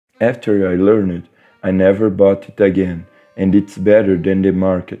After I learned it, I never bought it again, and it's better than the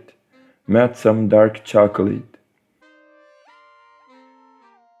market. Melt some dark chocolate.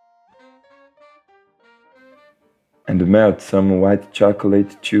 And melt some white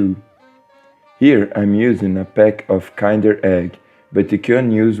chocolate too. Here I'm using a pack of Kinder Egg, but you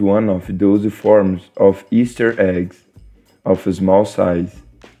can use one of those forms of Easter eggs of a small size.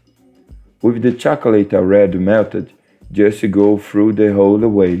 With the chocolate already melted, just go through the whole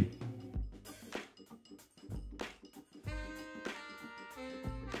way.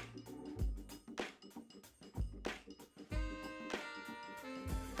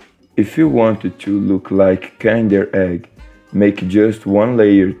 If you want it to look like Kinder Egg, make just one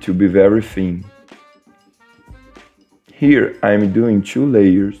layer to be very thin. Here I'm doing 2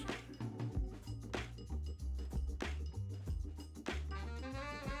 layers.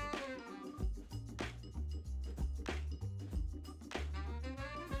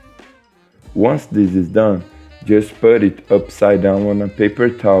 Once this is done, just put it upside down on a paper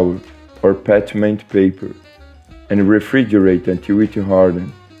towel or parchment paper and refrigerate until it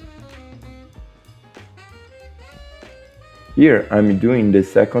hardens. Here I'm doing the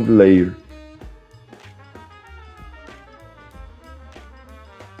second layer.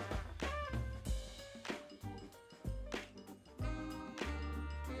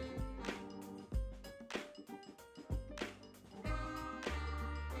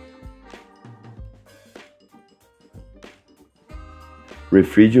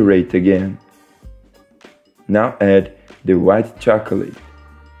 Refrigerate again. Now add the white chocolate.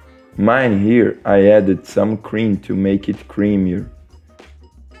 Mine here I added some cream to make it creamier.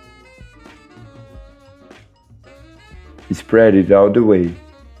 Spread it all the way.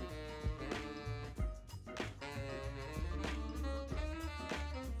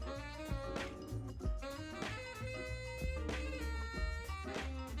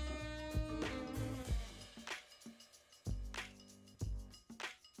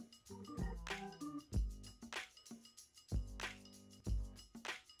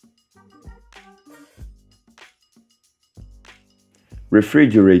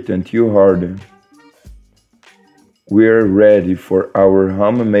 Refrigerate until hardened. We're ready for our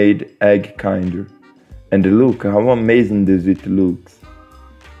homemade egg kinder. And look how amazing this it looks.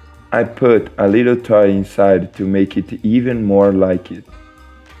 I put a little toy inside to make it even more like it.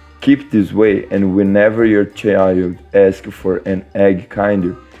 Keep this way, and whenever your child asks for an egg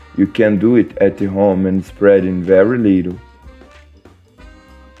kinder, you can do it at home and spread in very little.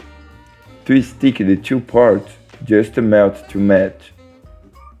 To stick the 2 parts, just melt to match.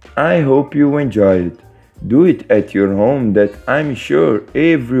 I hope you enjoy it. Do it at your home, that I'm sure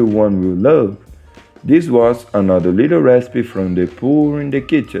everyone will love. This was another little recipe from the poor in the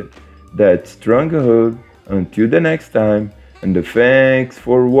kitchen. That strong hug. Until the next time, and thanks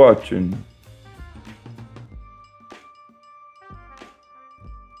for watching.